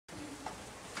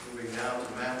Moving now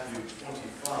to Matthew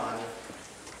 25,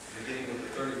 beginning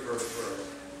with the 31st verse.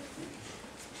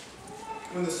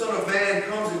 When the Son of Man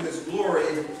comes in his glory,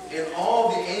 and all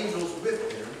the angels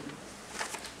with him,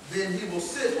 then he will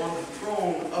sit on the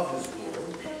throne of his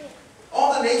glory.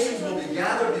 All the nations will be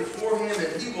gathered before him,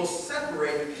 and he will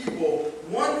separate people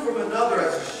one from another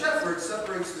as a shepherd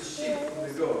separates the sheep from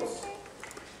the goats.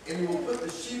 And he will put the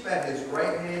sheep at his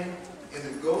right hand and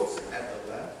the goats at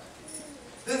the left.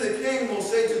 Then the king will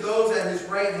say to those at his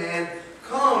right hand,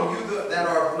 "Come, you that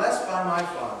are blessed by my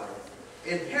Father,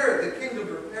 inherit the kingdom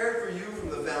prepared for you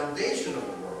from the foundation of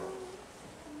the world.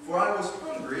 For I was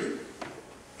hungry,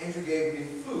 and you gave me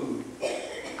food.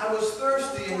 I was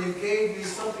thirsty, and you gave me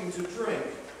something to drink.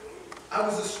 I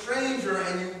was a stranger,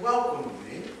 and you welcomed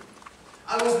me.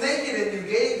 I was naked, and you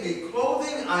gave me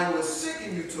clothing. I was sick,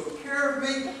 and you took care of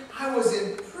me. I was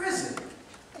in prison,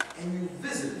 and you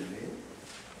visited me."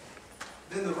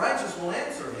 Then the righteous will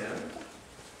answer him,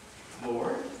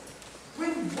 "Lord,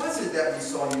 when was it that we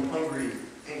saw you hungry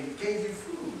and gave you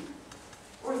food?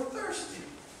 Or thirsty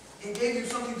and gave you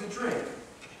something to drink?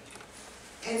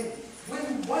 And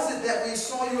when was it that we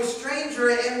saw you a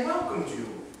stranger and welcomed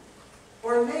you?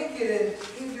 Or naked and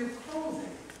gave you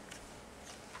clothing?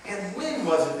 And when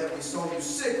was it that we saw you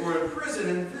sick or in prison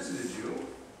and visited you?"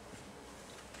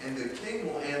 And the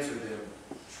king will answer them,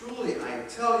 "Truly I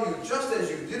tell you, just as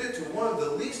you did it to one of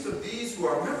the least of these who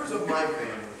are members of my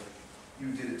family, you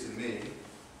did it to me."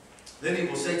 Then he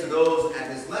will say to those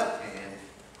at his left hand,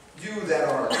 "You that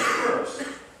are accursed,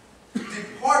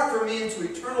 depart from me into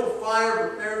eternal fire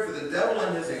prepared for the devil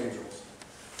and his angels.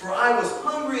 For I was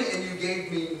hungry, and you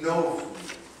gave me no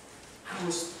food. I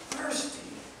was thirsty,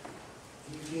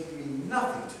 and you gave me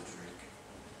nothing to drink.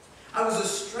 I was a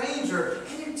stranger,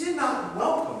 and you did not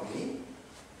welcome me.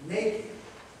 Naked,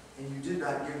 and you did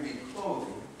not give me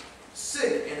clothing.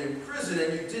 Sick and in prison,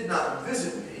 and you did not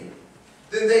visit me."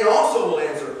 Then they also will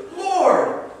answer,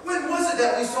 "Lord, when was it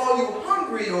that we saw you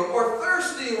hungry or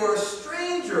thirsty or a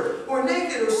stranger or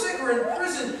naked or sick or in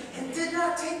prison and did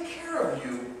not take care of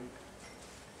you?"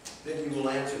 Then he will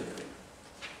answer them,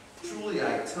 "Truly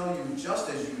I tell you, just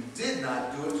as you did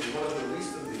not do it to one of the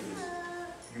least of these,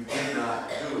 you did not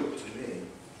do it to me."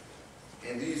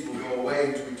 And these will go away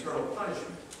into eternal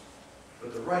punishment,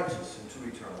 but the righteous into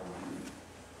eternal life.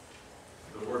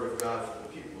 The word of God for the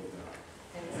people of God.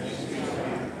 Thanks be to God.